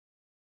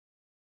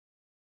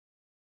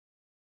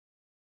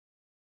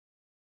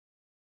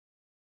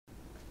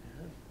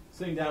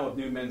Sitting down with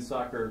new men's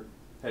soccer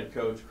head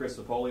coach Chris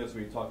Zirpoli as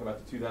we talk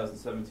about the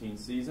 2017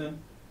 season.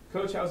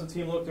 Coach, how's the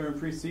team look during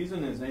preseason,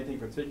 and has anything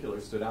particular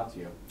stood out to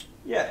you?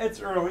 Yeah,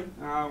 it's early.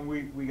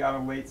 We got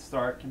a late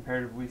start,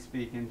 comparatively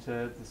speaking,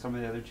 to some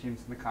of the other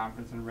teams in the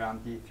conference in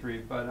round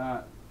D3.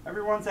 But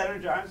everyone's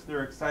energized.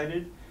 They're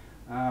excited,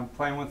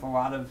 playing with a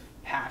lot of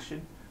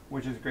passion,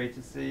 which is great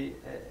to see.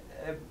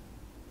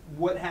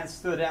 What has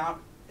stood out,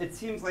 it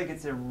seems like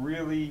it's a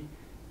really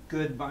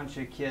good bunch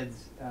of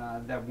kids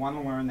that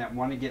want to learn, that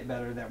want to get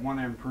better, that want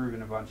to improve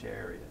in a bunch of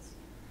areas.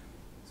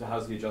 So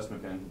how's the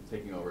adjustment been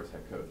taking over as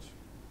head coach?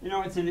 You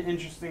know, it's an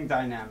interesting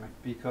dynamic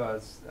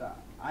because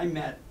I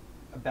met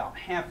about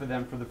half of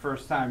them for the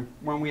first time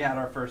when we had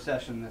our first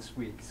session this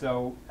week.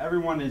 So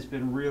everyone has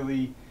been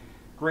really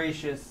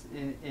gracious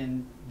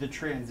in the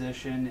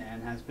transition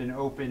and has been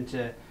open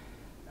to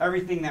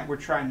everything that we're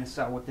trying to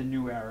sell with the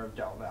new era of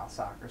Delaware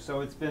soccer.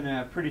 So it's been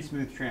a pretty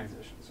smooth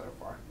transition so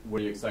far. What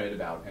are you excited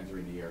about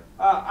entering the year?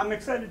 I'm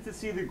excited to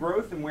see the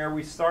growth and where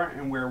we start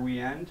and where we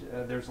end.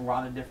 There's a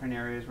lot of different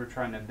areas we're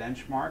trying to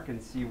benchmark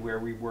and see where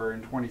we were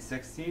in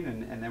 2016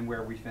 and then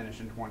where we finish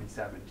in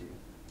 2017.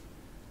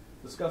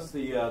 Discuss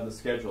the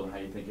schedule and how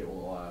you think it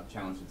will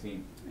challenge the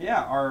team.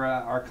 Yeah,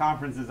 our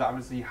conference is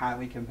obviously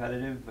highly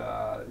competitive.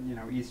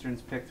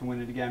 Eastern's picked to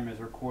win it again.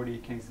 Misericordia,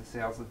 Kings of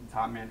Sales at the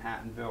top,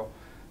 Manhattanville.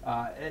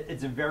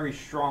 It's a very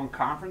strong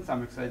conference.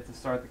 I'm excited to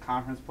start the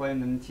conference play,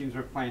 and then the teams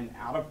we're playing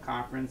out of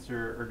conference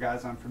or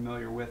guys I'm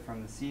familiar with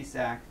from the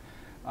CSAC.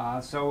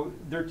 So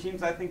they're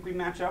teams I think we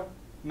match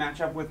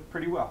up with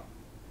pretty well.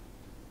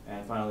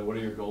 And finally, what are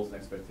your goals and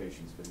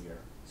expectations for the year?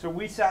 So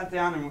we sat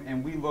down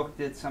and we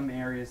looked at some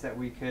areas that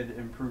we could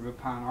improve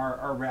upon.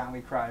 Our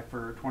rally cry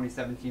for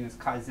 2017 is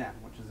Kaizen,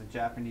 which is a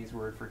Japanese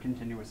word for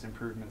continuous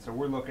improvement. So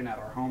we're looking at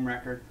our home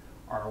record,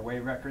 our away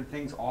record,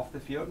 things off the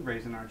field,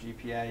 raising our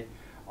GPA,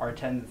 our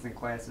attendance in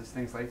classes,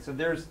 things like that. So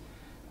there's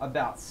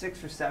about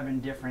 6 or 7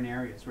 different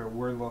areas where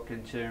we're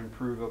looking to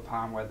improve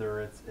upon,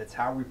 whether it's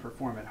how we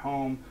perform at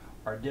home,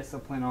 our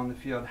discipline on the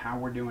field, how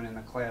we're doing in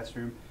the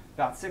classroom.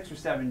 About 6 or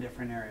 7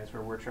 different areas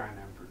where we're trying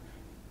to improve.